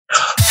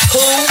Who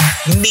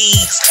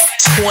needs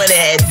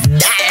 $20?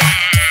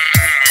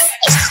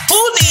 Who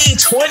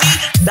needs $20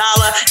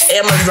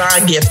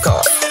 Amazon gift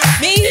card?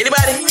 Me?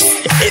 Anybody?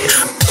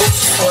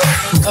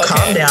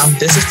 Calm down.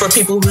 This is for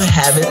people who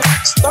haven't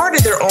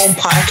started their own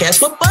podcast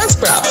with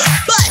Buzzsprout.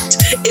 But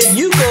if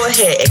you go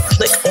ahead and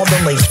click on the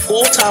link,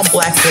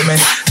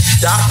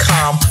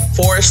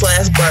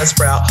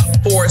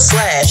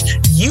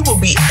 fulltimeblackwoman.com/Buzzsprout / you will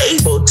be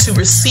able to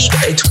receive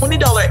a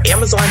 $20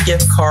 Amazon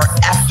gift card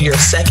after your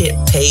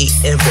second paid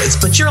invoice.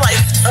 But you're like,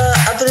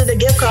 other than the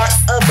gift card,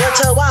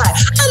 but why?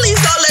 At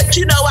least I'll let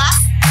you know why.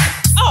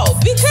 Oh,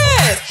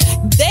 because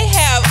they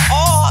have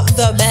all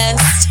the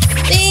best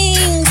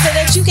things so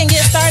that you can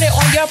get started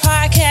on your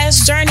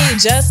podcast journey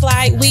just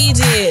like we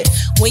did.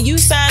 When you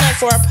sign up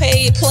for a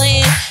paid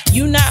plan,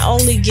 you not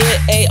only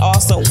get an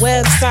awesome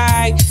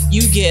website,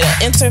 you get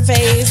an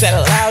interface that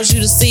allows you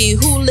to see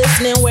who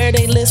listening, where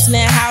they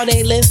listening, how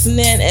they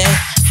listening, and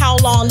how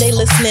long they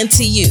listening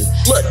to you.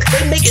 Look,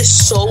 they make it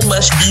so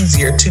much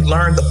easier to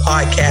learn the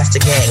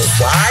podcasting game.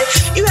 Why?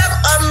 You have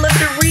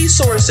unlimited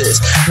resources.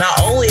 Not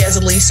only, as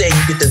Elise said,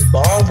 you get this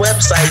bomb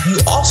website, you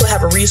also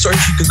have a resource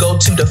you could go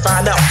to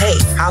find out, hey,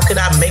 how can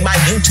I make my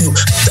YouTube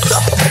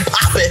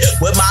pop it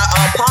with my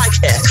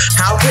podcast?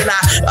 How can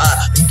I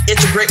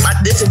integrate my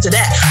this into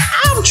that?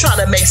 I'm trying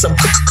to make some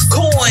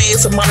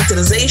coins, some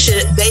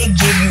monetization. They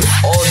give you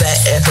all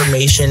that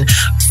information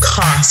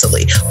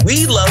constantly.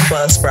 We love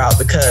Buzzsprout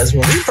because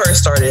when we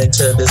first started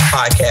into this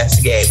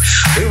podcast game,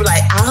 we were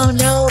like, I don't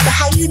know, but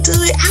how you do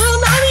it? I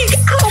don't know.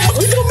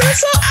 We gonna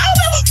mess up. I don't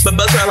know. But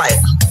Buzzsprout like,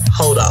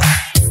 hold on,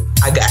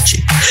 I got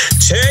you.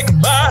 Take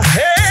my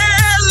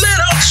hand,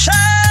 little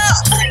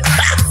child.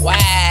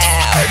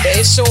 Wow,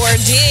 they sure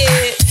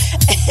did.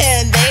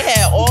 And they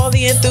had all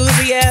the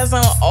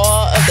enthusiasm,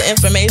 all of the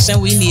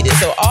information we needed.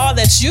 So all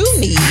that you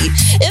need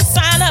is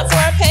sign up for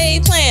a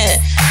paid plan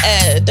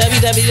at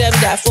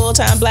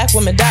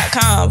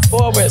www.fulltimeblackwoman.com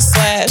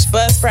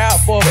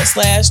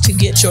 /Buzzsprout / to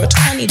get your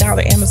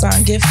 $20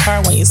 Amazon gift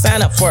card when you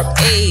sign up for a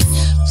paid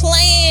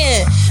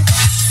plan.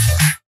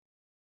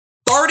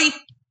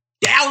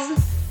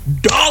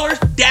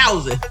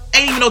 $30,000.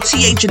 Ain't even no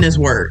TH in this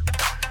word.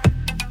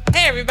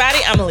 Hey everybody,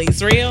 I'm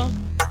Elise Real.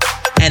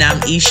 And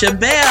I'm Isha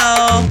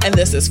Bell. And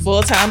this is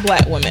Full Time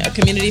Black Women, a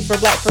community for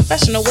Black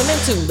professional women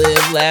to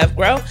live, laugh,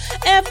 grow,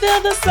 and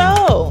feel the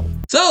soul.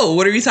 So,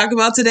 what are we talking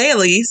about today,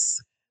 Elise?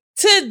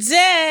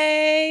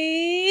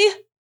 Today,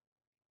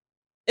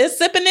 it's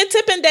Sippin and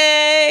Tippin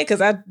Day, because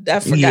I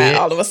forgot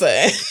all of a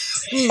sudden.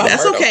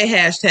 That's Myrtle. Okay,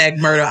 hashtag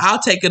murder. I'll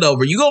take it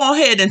over. You go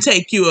ahead and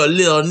take you a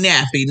little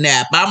nappy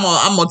nap. I'm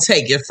gonna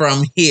take it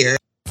from here.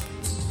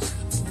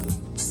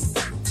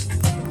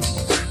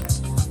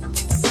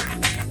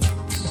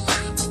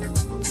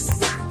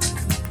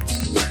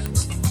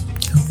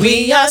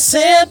 We are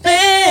sipping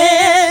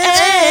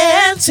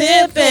and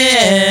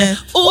tipping.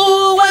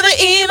 Ooh, whether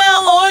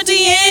email or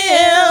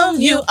DM,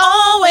 you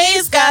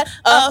always got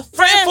a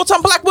friend.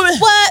 Full-time black women.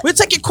 What? We're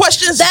taking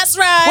questions. That's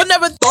right.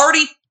 Whenever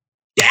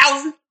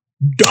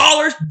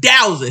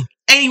 $30,000.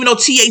 Ain't even no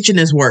TH in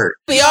this word.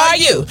 We are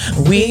you.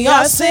 We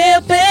are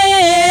sipping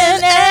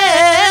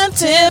and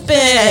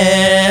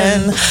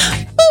tipping.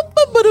 Boop,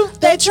 boop, boop, boop.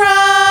 They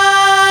try.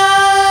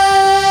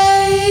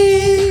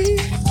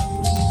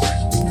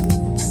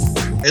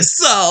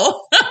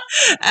 So,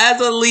 as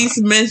Elise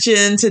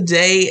mentioned,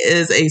 today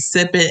is a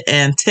Sippin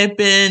and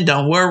Tippin.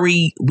 Don't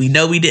worry. We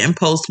know we didn't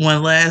post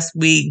one last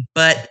week,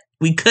 but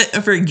we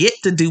couldn't forget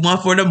to do one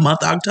for the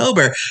month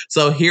October.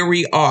 So here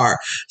we are.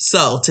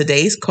 So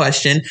today's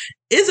question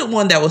isn't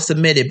one that was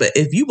submitted, but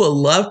if you would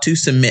love to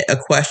submit a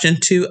question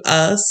to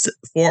us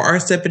for our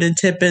Sippin and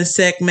Tippin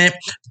segment,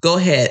 go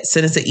ahead,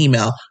 send us an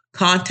email,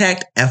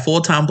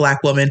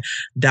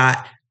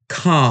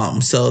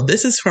 contact@fulltimeblackwoman.com. So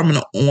this is from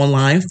an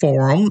online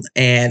forum,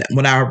 and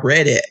when I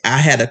read it, I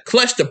had to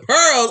clutch the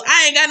pearls.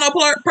 I ain't got no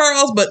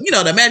pearls, but you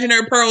know, the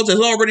imaginary pearls is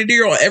already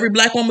there on every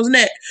black woman's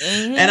neck.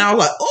 Mm-hmm. And I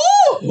was like,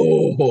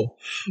 oh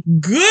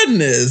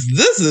goodness,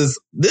 this is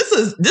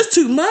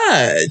too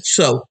much.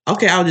 So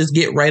okay, I'll just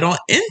get right on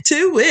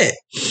into it.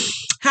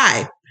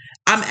 Hi,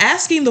 I'm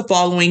asking the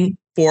following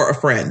for a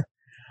friend.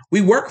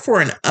 We work for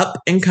an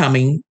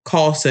up-and-coming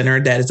call center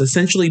that is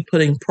essentially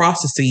putting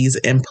processes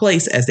in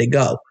place as they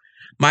go.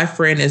 My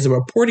friend is a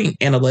reporting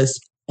analyst,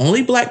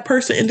 only black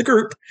person in the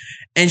group,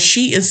 and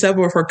she and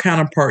several of her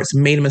counterparts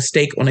made a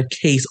mistake on a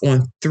case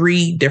on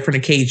 3 different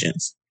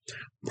occasions.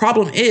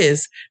 Problem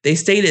is, they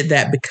stated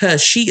that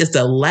because she is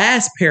the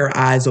last pair of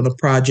eyes on the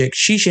project,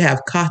 she should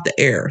have caught the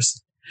errors.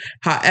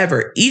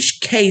 However,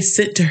 each case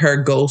sent to her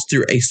goes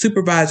through a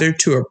supervisor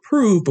to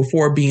approve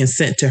before being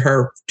sent to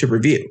her to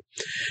review.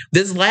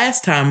 This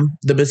last time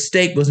the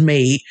mistake was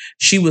made,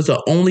 she was the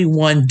only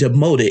one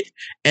demoted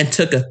and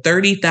took a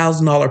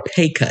 $30,000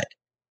 pay cut.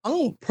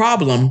 Oh,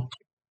 problem.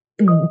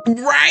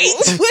 Right?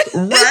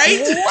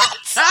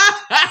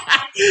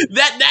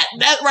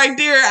 that right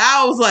there,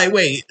 I was like,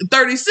 wait,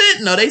 30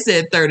 cents? No, they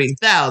said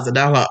 30,000.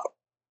 I was like,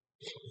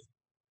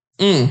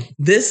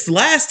 This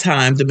last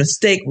time the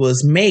mistake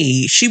was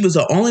made, she was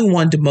the only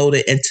one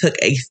demoted and took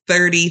a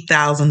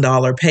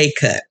 $30,000 pay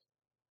cut.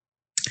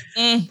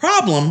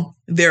 Problem,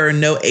 there are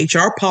no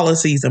HR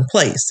policies in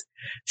place.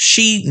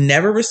 She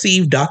never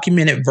received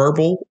documented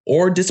verbal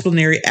or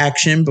disciplinary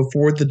action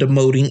before the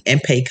demoting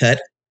and pay cut.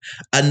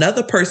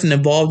 Another person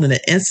involved in the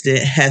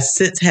incident has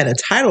since had a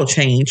title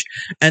change,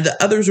 and the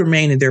others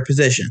remain in their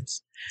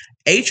positions.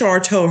 HR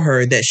told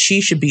her that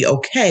she should be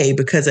okay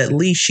because at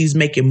least she's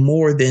making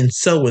more than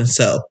so and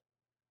so.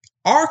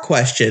 Our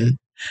question,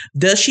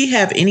 does she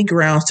have any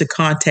grounds to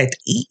contact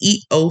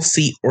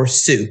EEOC or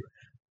sue?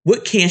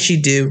 What can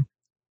she do,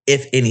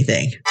 if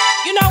anything?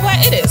 You know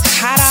what? It is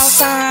hot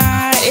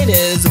outside. It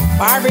is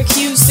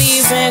barbecue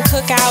season,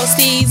 cookout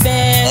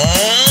season.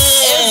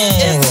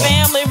 It's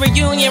family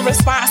reunion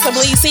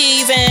responsibly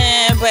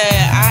season, but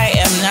I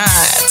am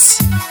not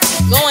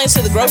going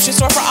to the grocery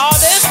store for all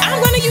this. I'm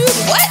going to use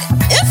what?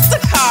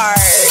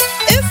 Instacart.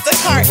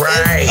 Instacart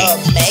is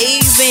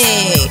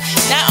amazing.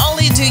 Not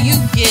only do you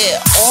get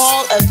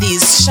all of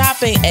these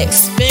shopping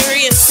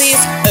experiences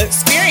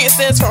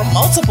from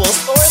multiple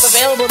stores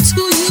available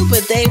to you,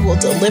 but they will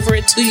deliver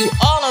it to you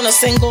all on a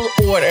single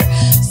order.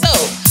 So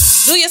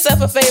do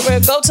yourself a favor,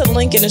 go to the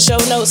link in the show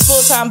notes,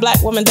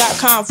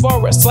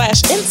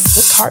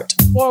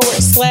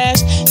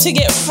 fulltimeblackwoman.com/Instacart/ to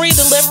get free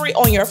delivery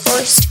on your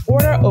first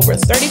order over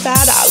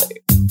 $35.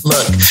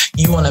 Look,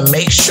 you want to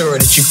make sure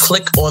that you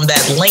click on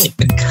that link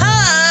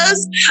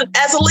because,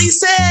 as Elise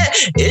said,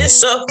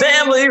 it's a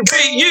family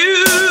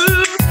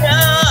reunion.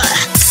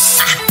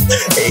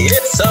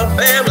 It's a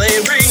family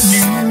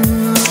reunion.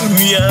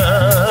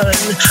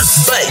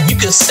 But you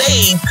can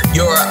save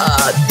your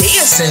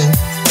dancing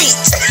feet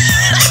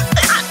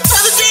for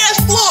the dance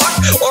floor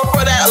or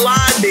for that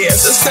line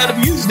dance instead of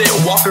using it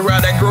walking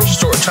around that grocery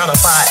store trying to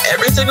find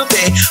every single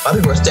thing. My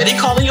people are steady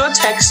calling you and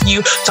texting you,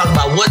 talking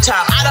about what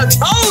time. I done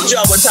told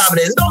y'all what time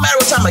it is. It don't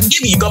matter what time I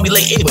give you, you're going to be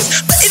late anyways.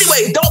 But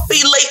anyway, don't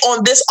be late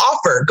on this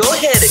offer. Go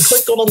ahead and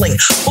click on the link,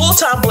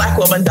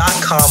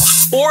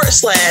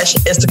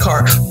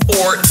 fulltimeblackwoman.com/Instacart/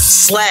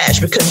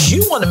 because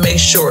you want to make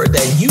sure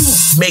that you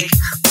make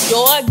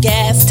your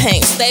gas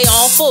tank stay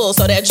on full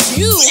so that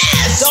you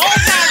don't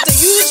have to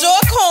use your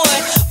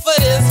coin for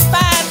this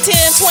 $5,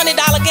 $10, $20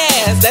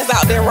 gas that's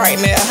out there right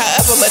now,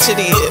 however much it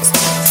is.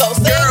 So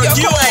save your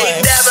coin.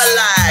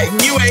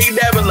 You ain't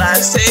never lied.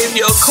 Save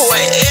your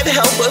coin and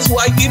help us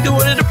while you do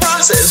it in the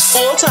process.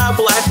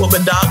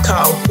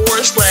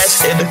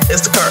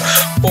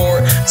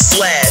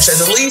 fulltimeblackwoman.com/Instacart/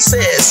 as Elise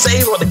says,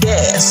 save on the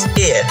gas.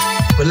 Yeah,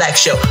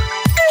 relax your.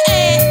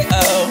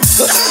 Oh,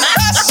 shut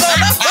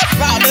up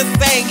about this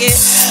thing.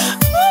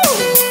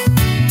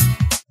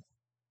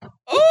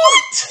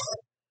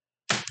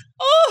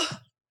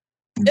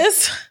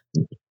 It's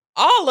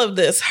all of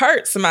this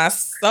hurts my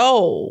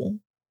soul.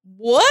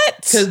 What?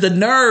 Because the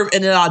nerve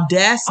and the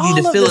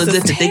audacity to feel as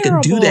if that they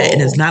could do that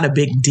and it's not a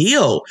big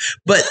deal.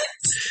 But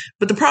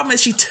the problem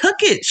is she took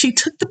it. She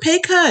took the pay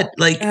cut.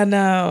 Like, I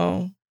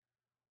know.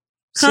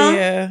 Huh?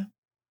 Yeah.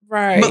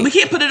 Right. But we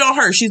can't put it on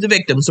her. She's the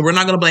victim, so we're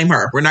not going to blame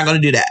her. We're not going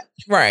to do that.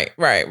 Right.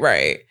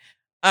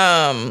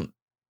 So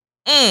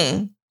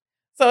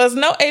there's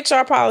no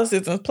HR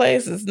policies in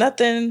place. There's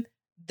nothing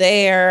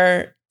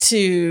there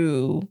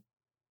to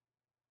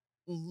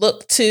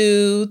look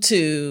to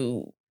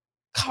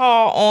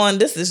call on.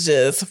 This is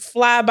just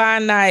fly by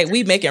night.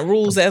 We making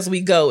rules as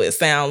we go, it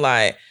sound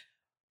like.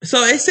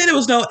 So it said there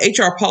was no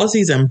HR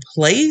policies in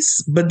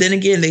place, but then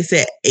again, they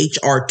said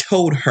HR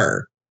told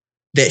her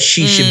that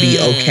she should be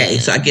okay.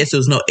 So I guess there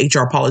was no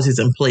HR policies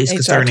in place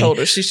concerning told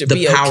her she should the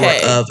be power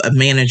okay. of a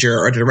manager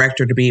or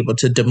director to be able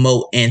to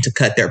demote and to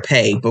cut their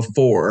pay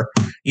before,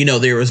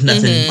 there was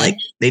nothing like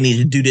they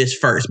needed to do this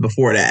first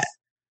before that.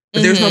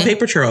 But there's no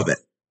paper trail of it.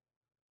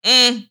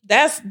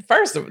 That's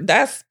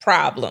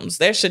problems.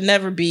 There should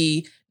never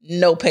be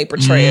no paper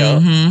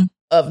trail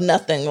of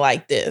nothing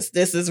like this.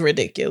 This is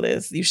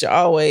ridiculous. You should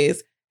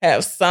always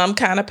have some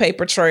kind of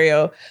paper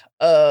trail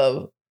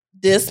of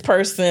this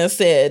person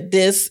said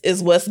this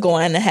is what's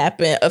going to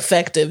happen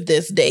effective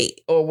this date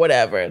or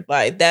whatever.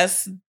 Like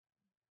that's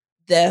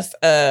just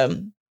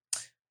a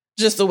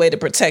way to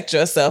protect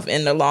yourself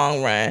in the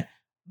long run.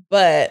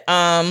 But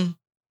I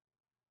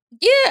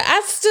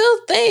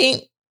still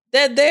think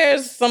that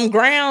there's some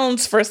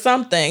grounds for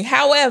something.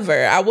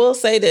 However, I will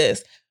say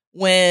this,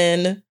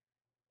 when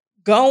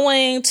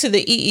going to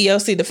the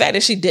EEOC, the fact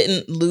that she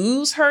didn't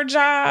lose her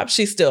job,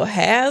 she still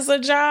has a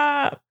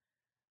job.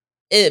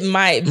 It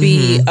might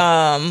be,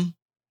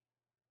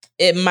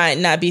 it might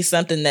not be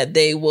something that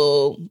they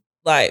will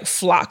like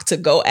flock to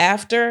go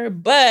after,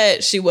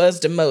 but she was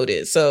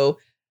demoted. So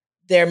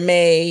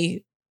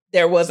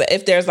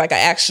if there's like an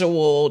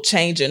actual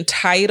change in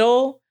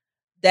title,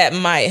 that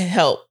might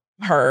help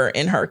her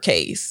in her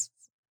case,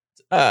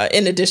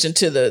 in addition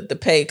to the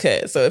pay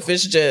cut. So if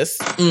it's just,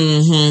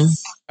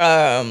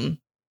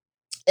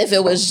 if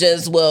it was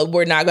just, well,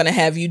 we're not going to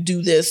have you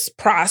do this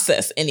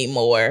process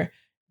anymore,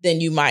 then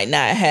you might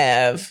not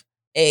have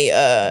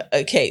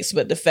a case.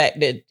 But the fact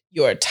that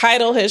your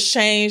title has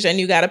changed and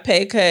you got a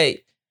pay cut,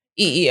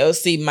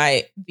 EEOC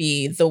might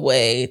be the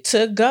way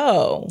to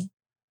go.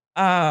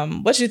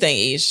 What you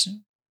think, Ish?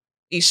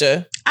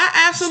 Isha?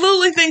 I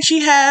absolutely think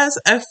she has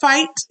a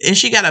fight, and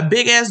she got a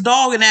big ass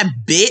dog in that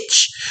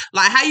bitch.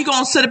 Like, how you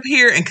gonna sit up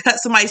here and cut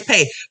somebody's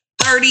pay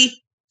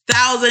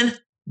 $30,000?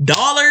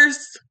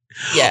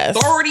 Yes,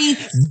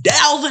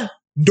 $30,000.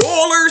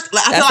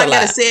 Like, I feel like I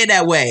gotta say it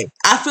that way.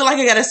 I feel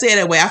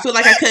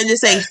like I couldn't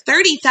just say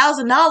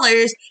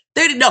 $30,000.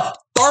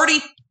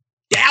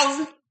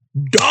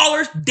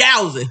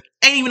 $30,000.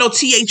 Ain't even no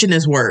TH in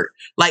this word.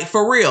 Like,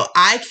 for real,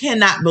 I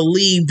cannot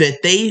believe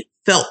that they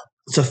felt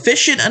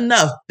sufficient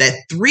enough that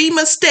 3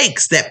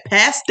 mistakes that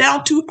passed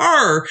down to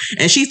her,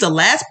 and she's the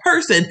last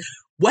person.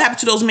 What happened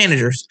to those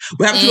managers?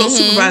 What happened to those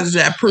supervisors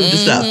that approved the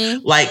stuff?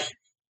 Like,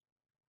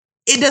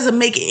 it doesn't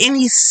make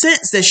any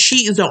sense that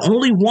she is the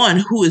only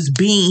one who is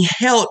being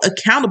held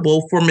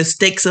accountable for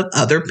mistakes of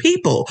other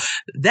people.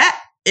 That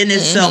in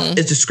itself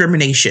is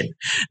discrimination.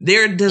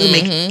 There doesn't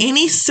make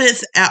any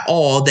sense at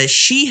all that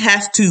she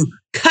has to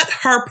cut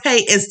her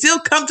pay and still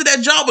come to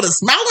that job with a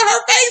smile on her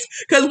face.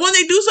 Because when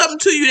they do something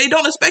to you, they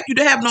don't expect you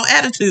to have no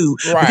attitude.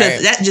 Right.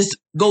 Because that just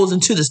goes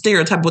into the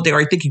stereotype of what they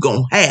already think you're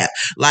going to have.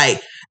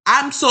 Like,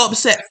 I'm so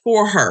upset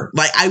for her.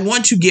 Like, I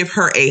want to give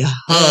her a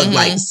hug,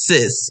 like,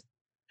 sis.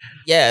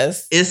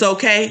 Yes. It's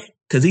okay.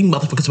 Because these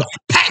motherfuckers about to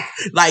pay.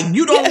 Like,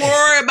 you don't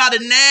worry about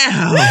it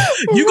now.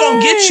 You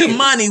gonna get your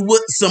money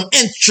with some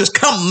interest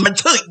coming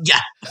to ya.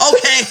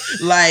 Okay?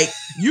 Like,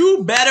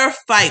 you better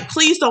fight.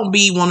 Please don't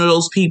be one of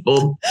those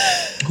people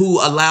who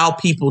allow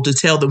people to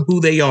tell them who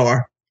they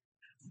are.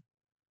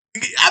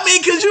 I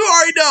mean, because you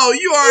already know.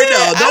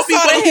 Don't be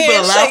one of those people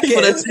that allow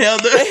people to tell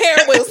them. The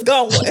hair was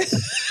going.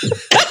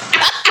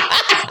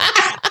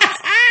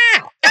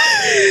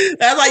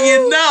 That's how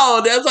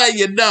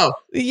you know.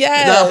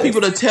 Yes. Allow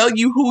people to tell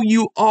you who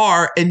you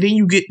are, and then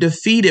you get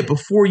defeated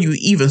before you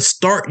even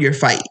start your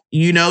fight.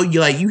 You know,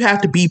 you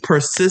have to be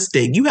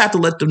persistent. You have to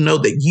let them know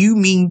that you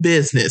mean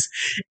business.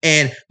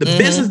 And the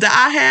business that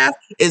I have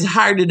is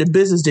higher than the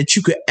business that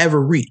you could ever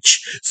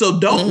reach. So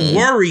don't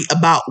worry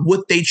about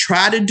what they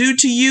try to do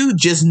to you.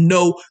 Just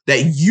know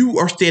that you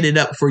are standing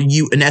up for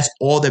you, and that's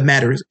all that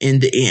matters in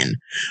the end.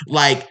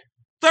 Like,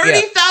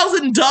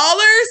 $30,000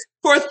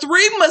 for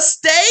 3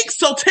 mistakes?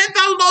 So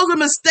 $10,000 a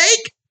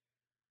mistake?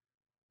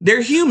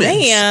 They're humans.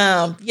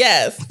 Damn.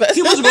 Yes.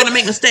 Humans are going to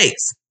make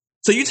mistakes.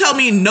 So you tell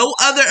me no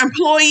other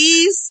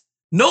employees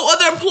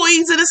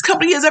in this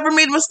company has ever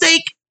made a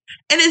mistake?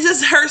 And it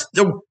just hurts.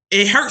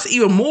 It hurts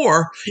even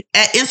more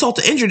at insult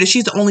to injury that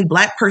she's the only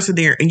black person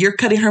there, and you're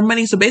cutting her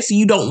money. So basically,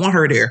 you don't want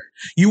her there.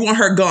 You want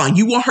her gone.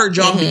 You want her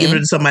job to be given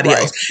to somebody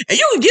else. And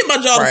you can get my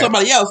job to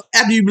somebody else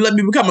after you let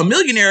me become a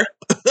millionaire,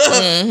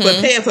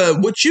 but paying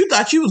for what you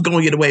thought you was going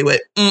to get away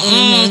with.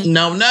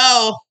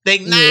 No,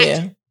 think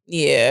not.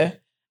 Yeah.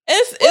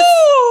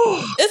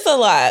 It's a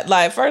lot.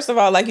 Like, first of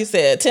all, like you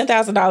said,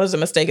 $10,000 a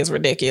mistake is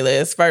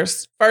ridiculous.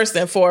 First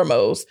and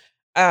foremost.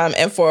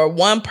 And for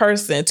one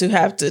person to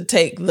have to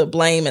take the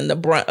blame and the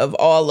brunt of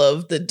all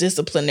of the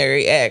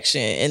disciplinary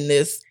action in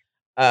this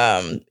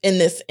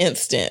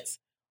instance,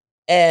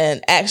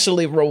 and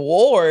actually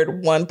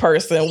reward one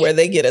person where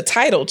they get a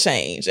title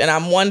change. And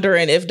I'm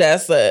wondering if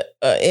that's a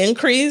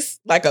increase,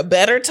 like a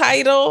better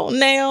title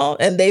now,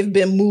 and they've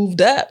been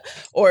moved up,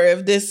 or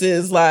if this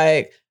is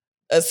like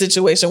a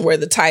situation where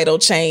the title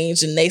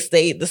changed and they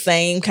stayed the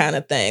same kind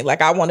of thing.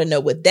 Like, I want to know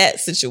what that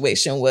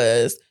situation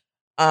was.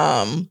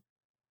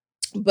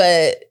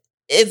 But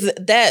it's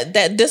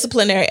that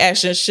disciplinary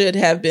action should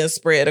have been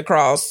spread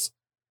across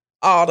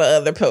all the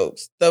other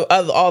folks,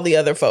 all the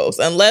other folks,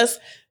 unless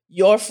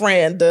your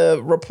friend,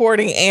 the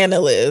reporting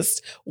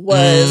analyst,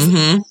 was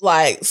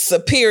like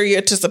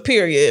superior to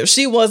superior. If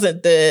she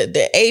wasn't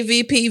the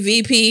AVP,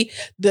 VP,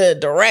 the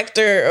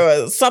director,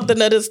 or something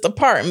of this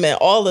department,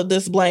 all of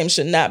this blame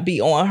should not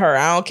be on her.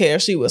 I don't care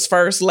if she was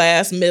first,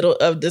 last, middle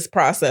of this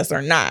process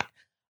or not.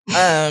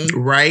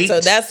 Right.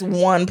 So that's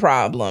one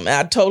problem. And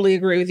I totally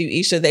agree with you,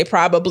 Isha. They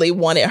probably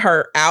wanted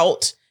her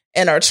out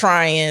and are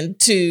trying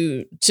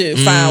to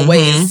find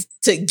ways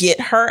to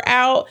get her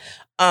out.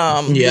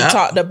 We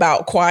talked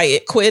about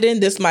quiet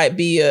quitting. This might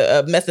be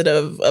a method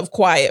of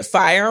quiet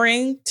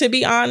firing, to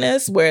be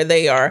honest, where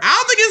they are. I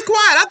don't think it's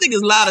quiet. I think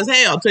it's loud as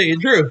hell, tell you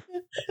the truth.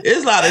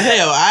 It's loud as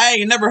hell. I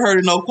ain't never heard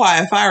of no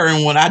quiet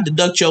firing when I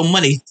deduct your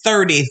money,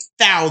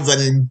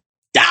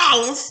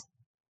 $30,000.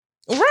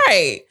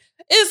 Right.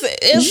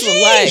 It's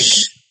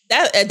like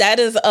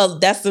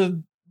that's a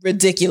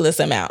ridiculous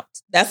amount.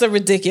 That's a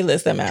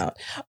ridiculous amount.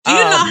 Do you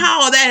know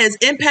how that has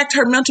impacted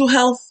her mental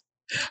health?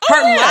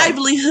 Her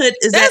livelihood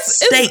is at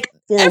stake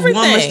for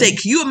one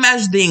mistake. Can you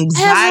imagine the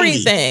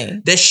anxiety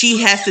that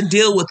she has to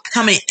deal with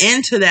coming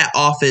into that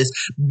office,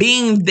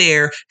 being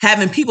there,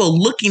 having people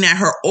looking at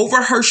her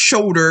over her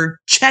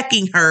shoulder,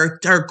 checking her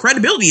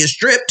credibility is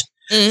stripped.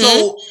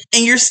 So,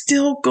 and you're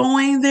still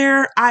going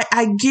there.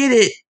 I get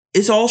it.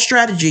 It's all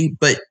strategy,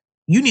 but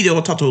you need to go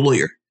talk to a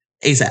lawyer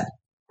ASAP.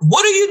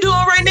 What are you doing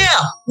right now?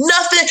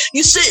 Nothing.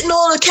 You sitting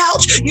on the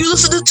couch. You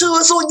listening to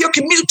us on your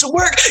commute to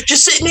work.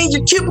 Just sitting in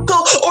your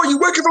cubicle, or you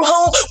working from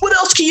home. What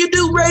else can you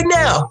do right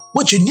now?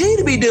 What you need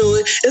to be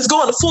doing is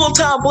going to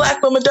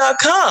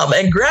fulltimeblackwoman.com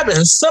and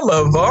grabbing some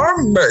of our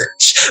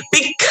merch,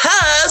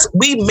 because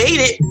we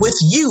made it with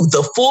you,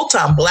 the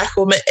full-time Black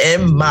woman,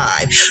 in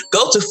mind.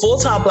 Go to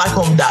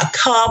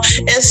fulltimeblackwoman.com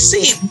and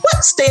see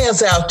what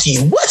stands out to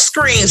you. What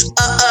screams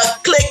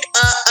click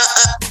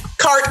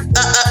cart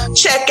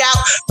check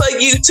out for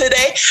you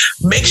today.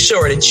 Make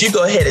sure that you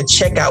go ahead and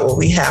check out what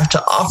we have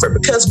to offer,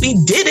 because we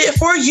did it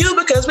for you,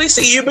 because we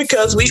see you,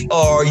 because we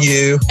are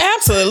you.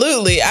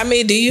 Absolutely. I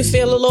mean, do you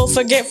feel a little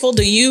forgetful?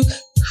 Do you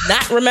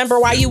not remember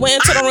why you went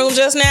into the room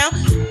just now?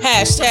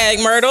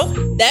 Hashtag Myrtle.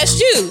 That's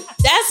you.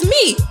 That's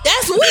me.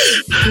 That's we.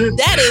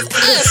 That is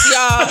us,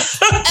 y'all.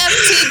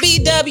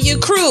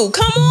 FTBW crew.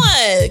 Come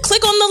on.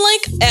 Click on the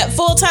link at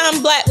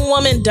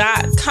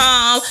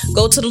fulltimeblackwoman.com.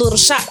 Go to the little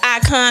shop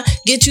icon.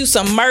 Get you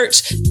some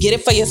merch. Get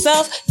it for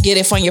yourself. Get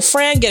it for your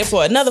friend. Get it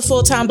for another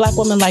full-time Black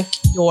woman like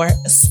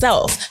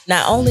yourself.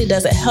 Not only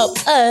does it help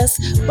us,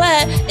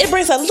 but it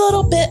brings a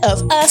little bit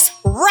of us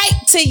right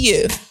to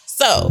you.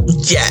 So,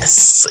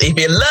 yes, if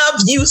you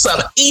love you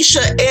some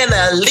Isha and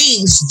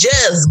Elise,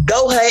 just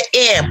go ahead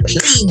and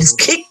please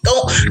kick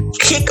on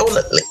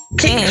the.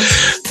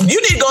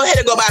 You need to go ahead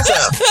and go buy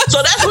some.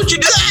 So that's what you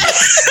do.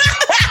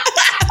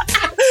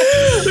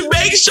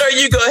 Make sure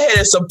you go ahead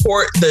and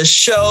support the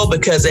show,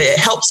 because it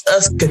helps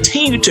us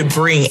continue to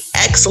bring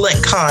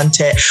excellent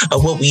content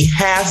of what we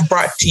have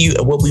brought to you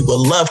and what we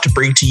would love to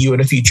bring to you in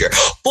the future.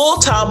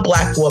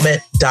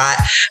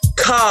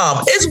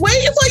 fulltimeblackwoman.com is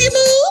waiting for you,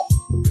 boo.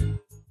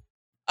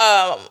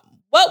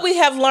 What we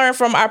have learned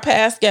from our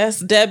past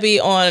guest, Debbie,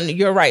 on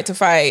Your Right to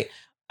Fight.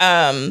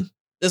 This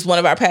is one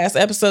of our past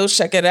episodes.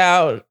 Check it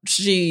out.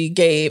 She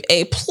gave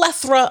a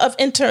plethora of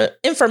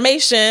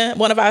information,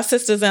 one of our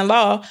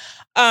sisters-in-law.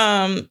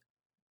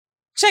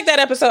 Check that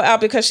episode out,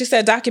 because she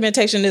said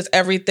documentation is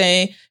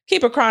everything.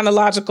 Keep a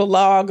chronological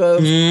log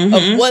of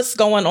what's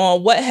going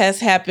on, what has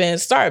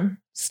happened.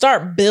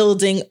 Start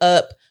building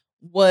up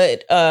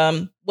what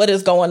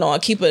is going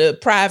on. Keep a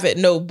private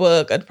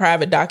notebook, a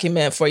private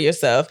document for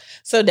yourself,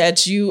 so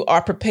that you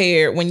are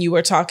prepared when you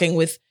are talking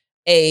with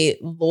a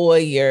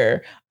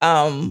lawyer.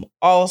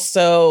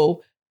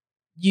 Also,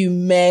 you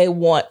may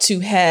want to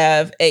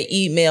have an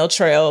email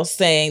trail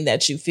saying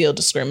that you feel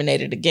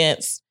discriminated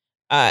against,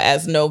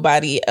 as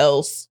nobody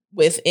else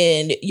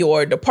within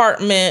your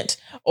department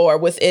or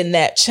within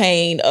that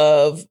chain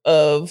of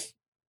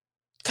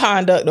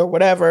conduct or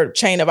whatever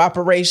chain of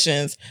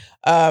operations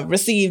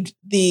received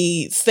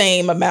the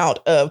same amount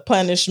of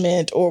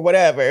punishment or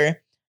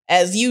whatever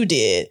as you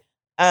did.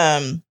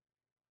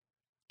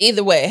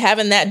 Either way,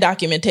 having that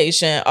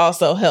documentation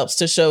also helps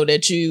to show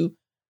that you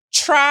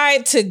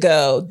tried to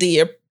go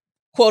the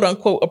quote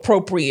unquote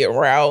appropriate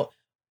route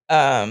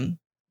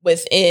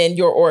within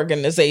your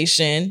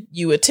organization.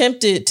 You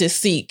attempted to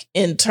seek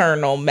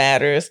internal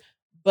matters,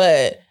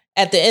 but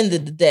at the end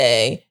of the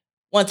day,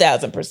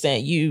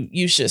 1000%,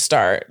 you should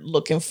start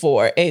looking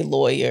for a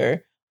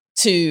lawyer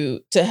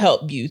to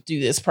help you through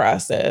this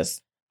process.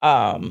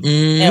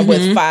 And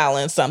with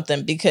filing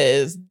something,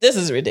 because this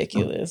is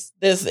ridiculous.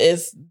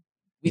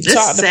 We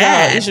talked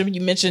about,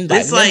 you mentioned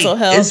mental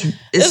health.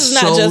 This is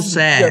not just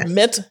your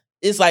mental,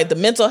 it's like the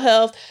mental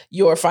health,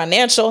 your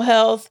financial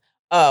health,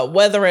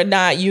 whether or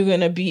not you're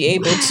going to be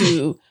able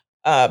to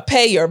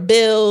pay your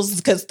bills,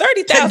 because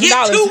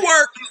 $30,000 to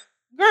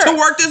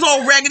work this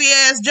old raggedy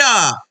ass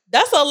job.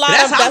 That's a lot.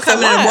 That's how I'm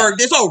coming to work.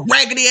 This old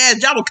raggedy ass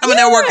job. I'm coming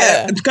to work,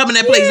 coming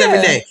that place every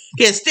day.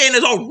 Can't stand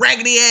this old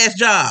raggedy ass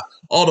job.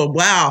 All the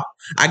while,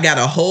 I got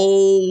a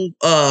whole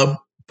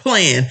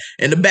plan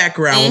in the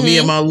background with me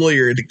and my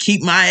lawyer to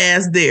keep my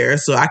ass there,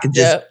 so I could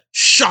just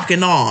shock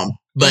and arm.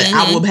 But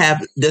I will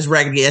have this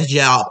raggedy ass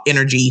job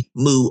energy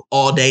move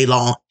all day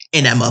long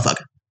in that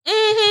motherfucker.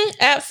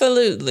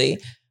 Absolutely.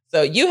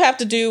 So you have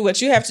to do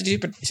what you have to do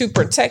to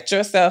protect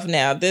yourself.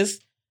 Now,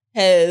 this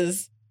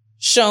has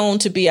shown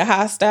to be a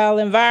hostile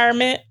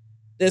environment.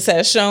 This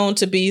has shown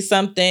to be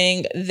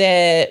something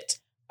that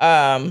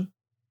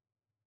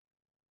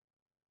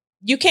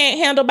you can't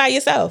handle by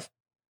yourself.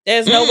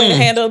 There's no way to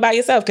handle it by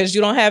yourself, because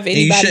you don't have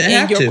anybody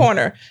in your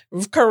corner.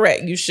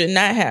 Correct. You should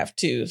not have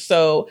to.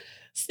 So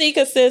seek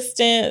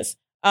assistance.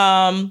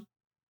 Do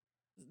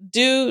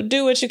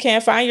what you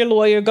can. Find your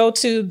lawyer. Go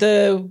to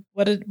the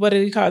what do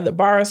you call it? The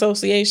bar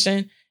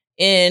association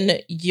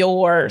in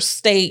your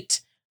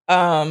state.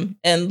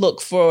 And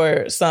look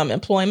for some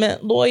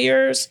employment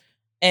lawyers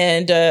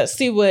and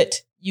see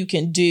what you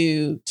can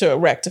do to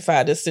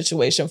rectify this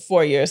situation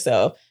for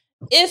yourself.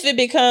 If it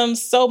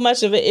becomes so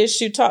much of an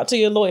issue, talk to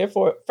your lawyer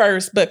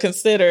first, but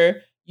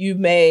you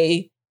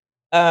may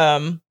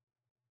want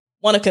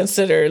to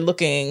consider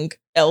looking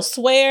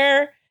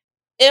elsewhere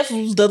if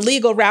the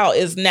legal route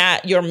is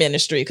not your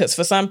ministry. Because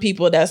for some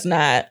people, that's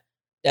not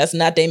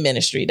their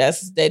ministry.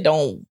 They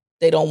don't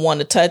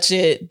want to touch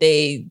it.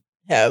 They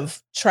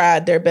have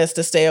tried their best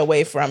to stay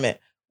away from it.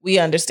 We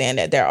understand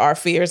that there are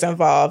fears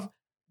involved.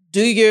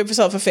 do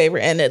yourself a favor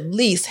and at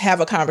least have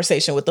a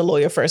conversation with the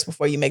lawyer first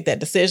before you make that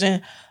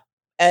decision.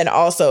 And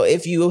also,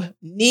 if you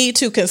need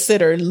to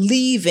consider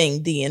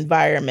leaving the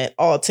environment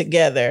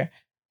altogether,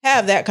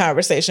 have that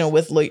conversation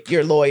with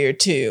your lawyer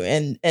too,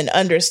 and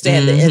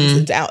understand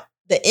the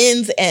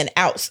ins and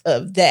outs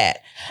of that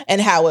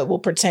and how it will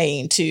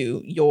pertain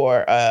to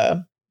your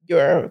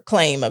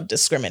claim of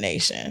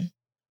discrimination.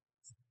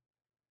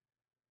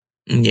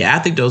 Yeah, I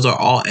think those are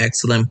all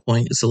excellent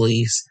points,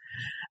 Elise.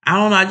 I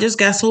don't know. I just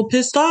got so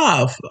pissed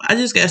off. I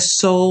just got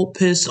so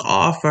pissed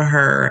off for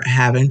her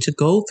having to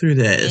go through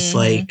this. Mm-hmm.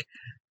 Like,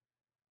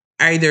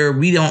 either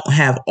we don't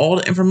have all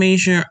the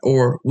information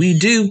or we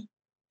do,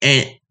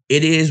 and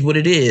it is what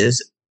it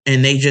is.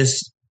 And they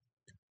just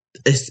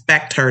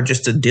expect her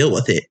just to deal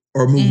with it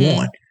or move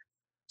on.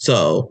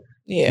 So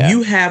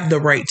you have the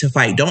right to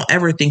fight. Don't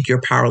ever think you're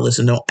powerless,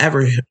 and don't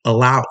ever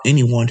allow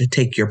anyone to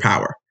take your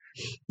power.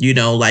 You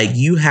know, like,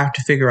 you have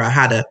to figure out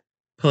how to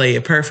play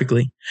it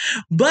perfectly.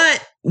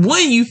 But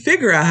when you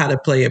figure out how to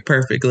play it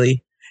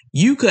perfectly,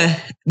 we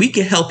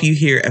can help you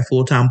here at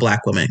Full Time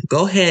Black Women.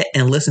 Go ahead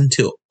and listen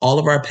to all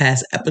of our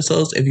past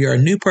episodes. If you're a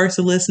new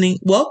person listening,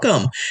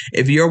 welcome.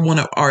 If you're one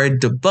of our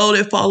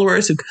devoted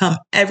followers who come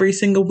every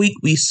single week,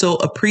 we so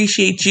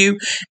appreciate you.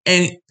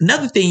 And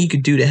another thing you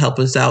could do to help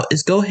us out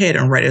is go ahead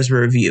and write us a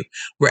review.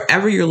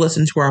 Wherever you're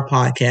listening to our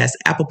podcast,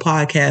 Apple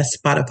Podcasts,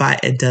 Spotify,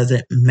 it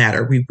doesn't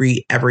matter. We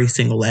read every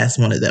single last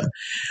one of them.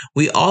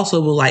 We also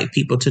would like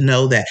people to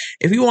know that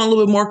if you want a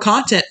little bit more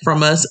content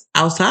from us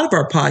outside of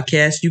our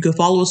podcast, you can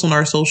follow us on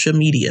our social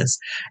medias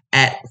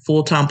at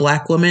Full Time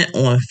Black Women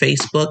on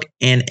Facebook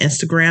and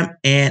Instagram,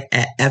 and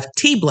at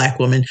FT Black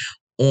Women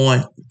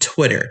on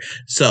Twitter.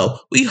 So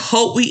we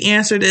hope we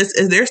answered this.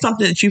 Is there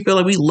something that you feel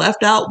like we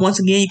left out? Once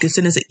again, you can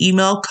send us an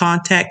email,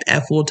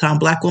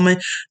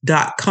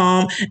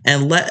 contact@fulltimeblackwoman.com,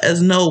 and let us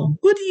know,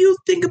 what do you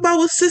think about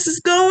what sis is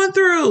going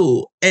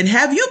through? And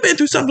have you been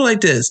through something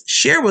like this?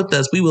 Share with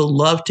us. We would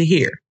love to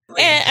hear.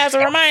 And as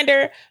a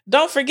reminder,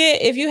 don't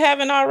forget, if you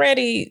haven't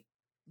already,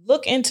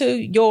 look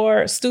into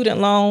your student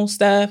loan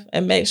stuff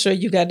and make sure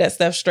you got that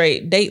stuff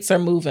straight. Dates are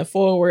moving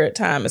forward.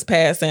 Time is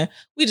passing.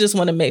 We just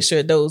want to make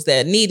sure those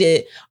that need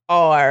it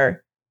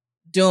are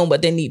doing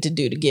what they need to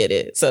do to get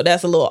it. So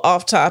that's a little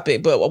off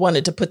topic, but I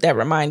wanted to put that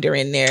reminder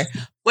in there.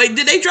 Wait,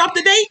 did they drop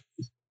the date?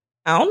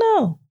 I don't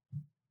know.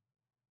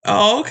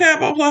 Oh, okay.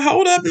 I'm like,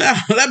 hold up now.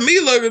 Let me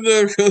look at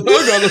this. I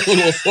got a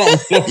little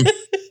something.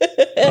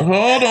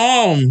 Hold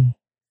on.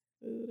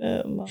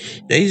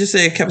 They just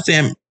kept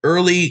saying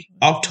early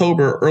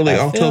October.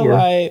 I feel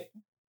like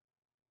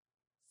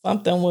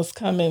something was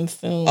coming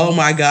soon. Oh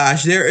my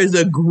gosh. There is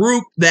a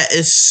group that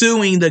is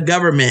suing the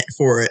government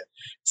for it,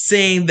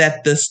 saying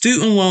that the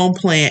student loan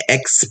plan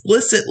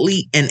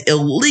explicitly and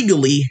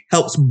illegally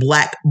helps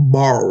Black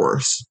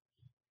borrowers.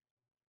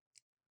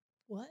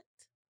 What?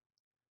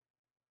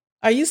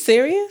 Are you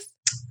serious?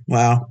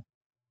 Wow.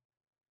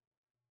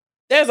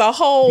 There's a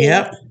whole.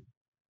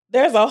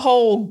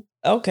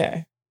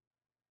 Okay.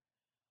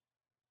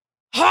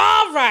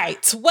 All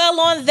right. Well,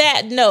 on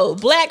that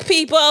note, Black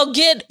people,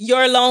 get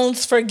your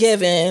loans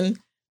forgiven,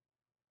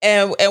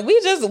 and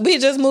we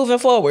just moving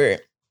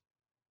forward.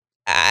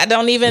 I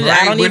don't even know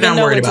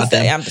what to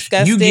say. I'm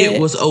disgusted. You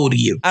get what's owed to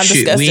you. I'm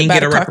disgusted. We ain't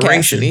get a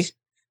reparations.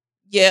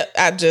 Yeah,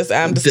 I'm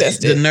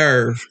disgusted. The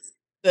nerve.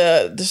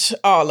 The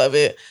all of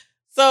it.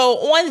 So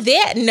on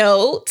that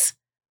note,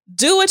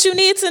 do what you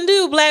need to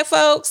do, Black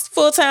folks.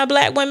 Full-time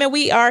Black women,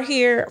 we are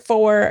here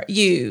for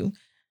you.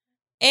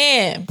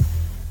 And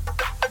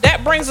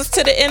that brings us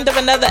to the end of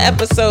another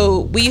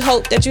episode. We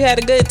hope that you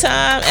had a good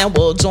time and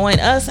will join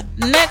us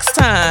next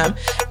time.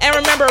 And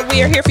remember,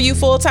 we are here for you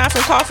full-time,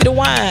 from coffee to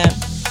wine.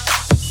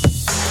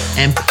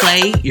 And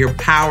play your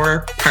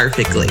power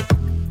perfectly.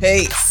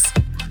 Peace.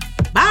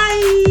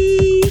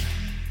 Bye.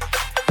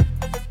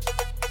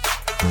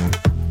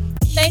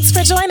 Thanks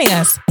for joining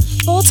us.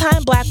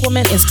 Full-Time Black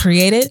Woman is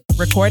created,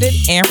 recorded,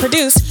 and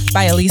produced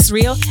by Elise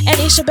Reel and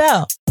Isha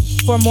Bell.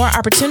 For more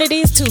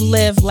opportunities to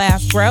live,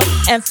 laugh, grow,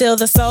 and feel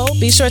the soul,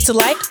 be sure to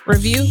like,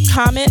 review,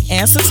 comment,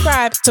 and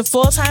subscribe to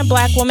Full-Time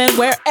Black Woman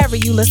wherever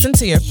you listen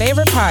to your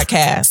favorite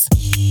podcasts.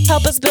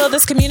 Help us build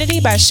this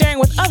community by sharing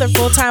with other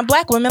full-time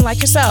Black women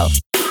like yourself.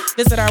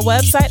 Visit our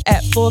website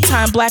at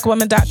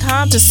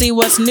fulltimeblackwoman.com to see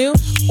what's new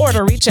or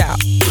to reach out.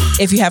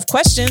 If you have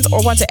questions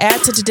or want to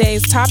add to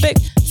today's topic,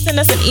 send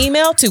us an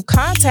email to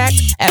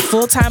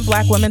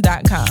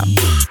contact@fulltimeblackwoman.com.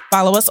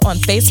 Follow us on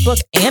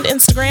Facebook and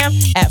Instagram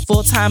at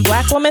Full-Time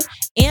Black Woman,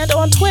 and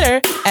on Twitter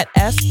at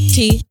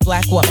FT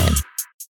Black Woman.